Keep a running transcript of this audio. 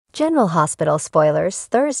General Hospital spoilers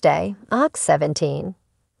Thursday, Oct 17.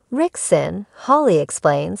 Rick's sin, Holly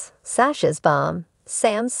explains, Sasha's bomb,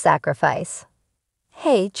 Sam's sacrifice.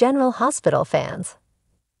 Hey, General Hospital fans.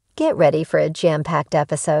 Get ready for a jam-packed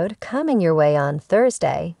episode coming your way on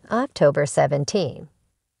Thursday, October 17.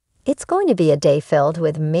 It's going to be a day filled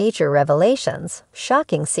with major revelations,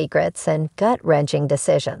 shocking secrets, and gut-wrenching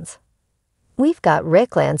decisions. We've got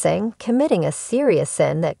Rick Lansing committing a serious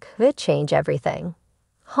sin that could change everything.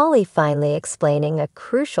 Holly finally explaining a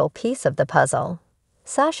crucial piece of the puzzle.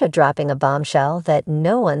 Sasha dropping a bombshell that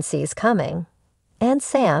no one sees coming. And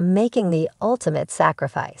Sam making the ultimate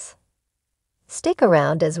sacrifice. Stick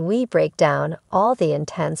around as we break down all the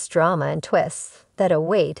intense drama and twists that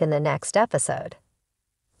await in the next episode.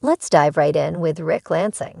 Let's dive right in with Rick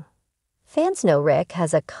Lansing. Fans know Rick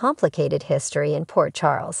has a complicated history in Port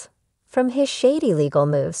Charles. From his shady legal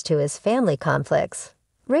moves to his family conflicts,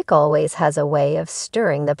 Rick always has a way of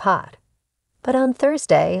stirring the pot. But on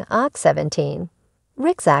Thursday, Oct 17,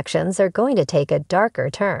 Rick's actions are going to take a darker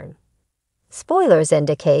turn. Spoilers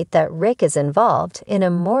indicate that Rick is involved in a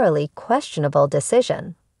morally questionable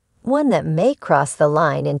decision, one that may cross the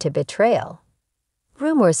line into betrayal.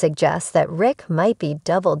 Rumors suggest that Rick might be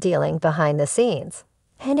double-dealing behind the scenes,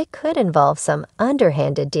 and it could involve some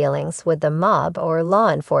underhanded dealings with the mob or law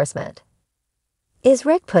enforcement. Is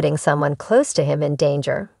Rick putting someone close to him in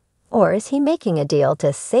danger, or is he making a deal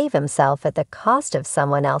to save himself at the cost of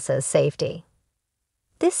someone else's safety?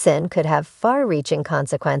 This sin could have far-reaching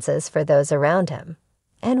consequences for those around him,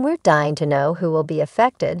 and we're dying to know who will be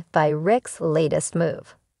affected by Rick's latest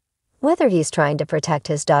move. Whether he's trying to protect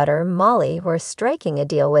his daughter, Molly, or striking a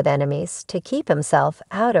deal with enemies to keep himself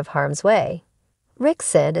out of harm's way, Rick's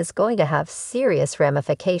sin is going to have serious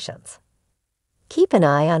ramifications. Keep an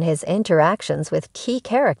eye on his interactions with key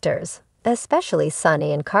characters, especially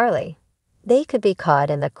Sonny and Carly. They could be caught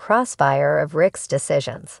in the crossfire of Rick's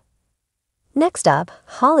decisions. Next up,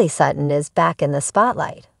 Holly Sutton is back in the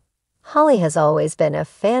spotlight. Holly has always been a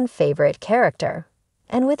fan-favorite character,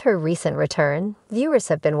 and with her recent return, viewers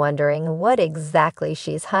have been wondering what exactly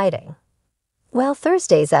she's hiding. Well,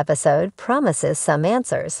 Thursday's episode promises some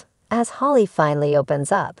answers, as Holly finally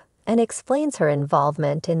opens up and explains her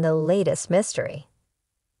involvement in the latest mystery.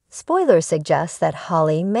 Spoilers suggest that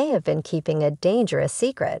Holly may have been keeping a dangerous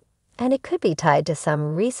secret, and it could be tied to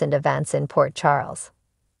some recent events in Port Charles.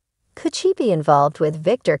 Could she be involved with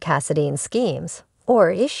Victor Cassidy's schemes,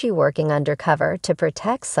 or is she working undercover to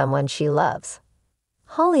protect someone she loves?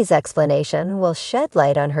 Holly's explanation will shed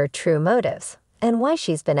light on her true motives and why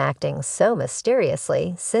she's been acting so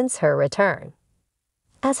mysteriously since her return.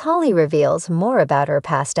 As Holly reveals more about her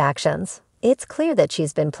past actions, it's clear that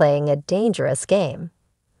she's been playing a dangerous game,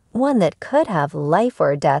 one that could have life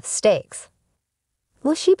or death stakes.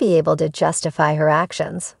 Will she be able to justify her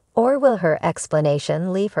actions, or will her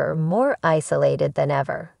explanation leave her more isolated than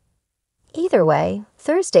ever? Either way,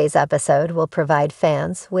 Thursday's episode will provide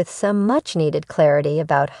fans with some much-needed clarity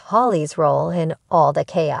about Holly's role in all the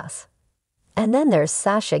chaos. And then there's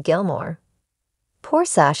Sasha Gilmore. Poor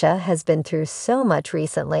Sasha has been through so much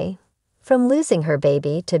recently, from losing her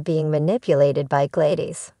baby to being manipulated by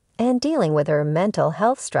Gladys and dealing with her mental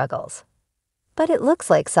health struggles. But it looks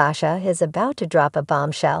like Sasha is about to drop a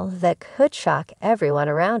bombshell that could shock everyone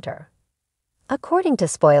around her. According to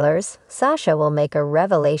spoilers, Sasha will make a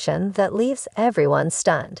revelation that leaves everyone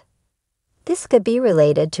stunned. This could be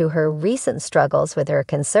related to her recent struggles with her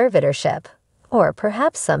conservatorship, or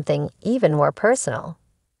perhaps something even more personal.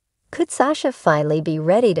 Could Sasha finally be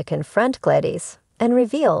ready to confront Gladys and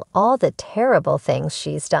reveal all the terrible things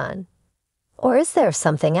she's done? Or is there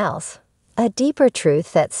something else, a deeper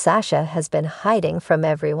truth that Sasha has been hiding from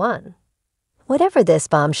everyone? Whatever this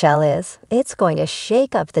bombshell is, it's going to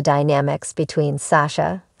shake up the dynamics between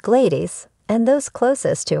Sasha, Gladys, and those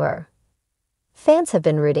closest to her. Fans have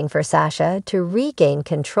been rooting for Sasha to regain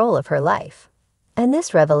control of her life, and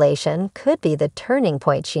this revelation could be the turning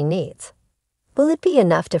point she needs. Will it be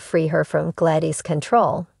enough to free her from Gladys'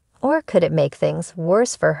 control, or could it make things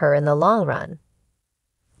worse for her in the long run?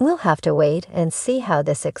 We'll have to wait and see how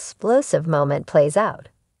this explosive moment plays out.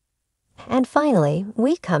 And finally,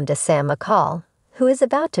 we come to Sam McCall, who is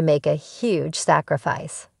about to make a huge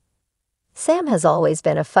sacrifice. Sam has always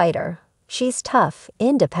been a fighter. She's tough,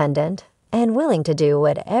 independent, and willing to do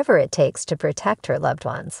whatever it takes to protect her loved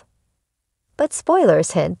ones. But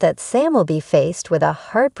spoilers hint that Sam will be faced with a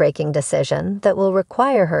heartbreaking decision that will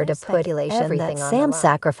require her to put everything on Sam's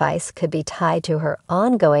sacrifice could be tied to her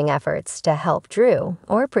ongoing efforts to help Drew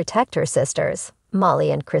or protect her sisters,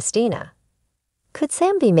 Molly and Christina. Could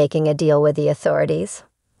Sam be making a deal with the authorities,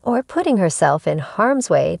 or putting herself in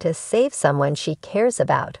harm's way to save someone she cares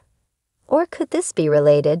about, Or could this be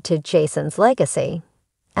related to Jason's legacy,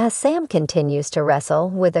 as Sam continues to wrestle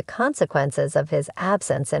with the consequences of his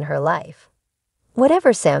absence in her life?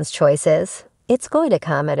 Whatever Sam's choice is, it's going to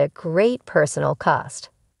come at a great personal cost.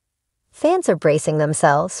 Fans are bracing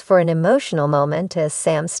themselves for an emotional moment as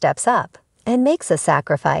Sam steps up and makes a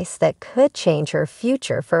sacrifice that could change her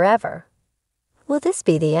future forever. Will this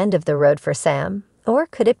be the end of the road for Sam, or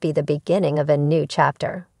could it be the beginning of a new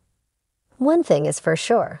chapter? One thing is for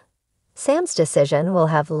sure. Sam's decision will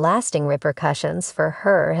have lasting repercussions for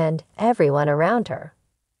her and everyone around her.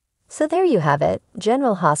 So there you have it,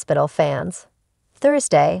 General Hospital fans.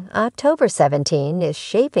 Thursday, October 17 is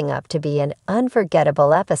shaping up to be an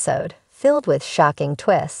unforgettable episode filled with shocking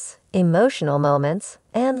twists, emotional moments,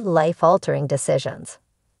 and life-altering decisions.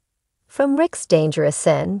 From Rick's dangerous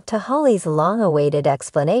sin to Holly's long-awaited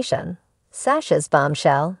explanation, Sasha's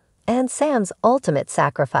bombshell, and Sam's ultimate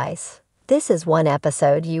sacrifice, this is one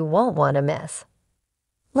episode you won't want to miss.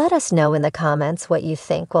 Let us know in the comments what you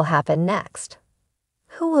think will happen next.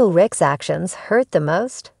 Who will Rick's actions hurt the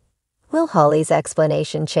most? Will Holly's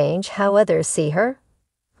explanation change how others see her?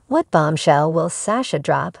 What bombshell will Sasha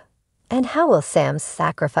drop? And how will Sam's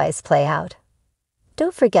sacrifice play out?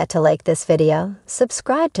 Don't forget to like this video,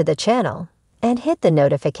 subscribe to the channel, and hit the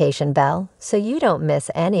notification bell so you don't miss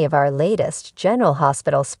any of our latest General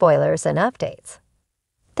Hospital spoilers and updates.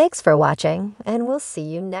 Thanks for watching, and we'll see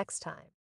you next time.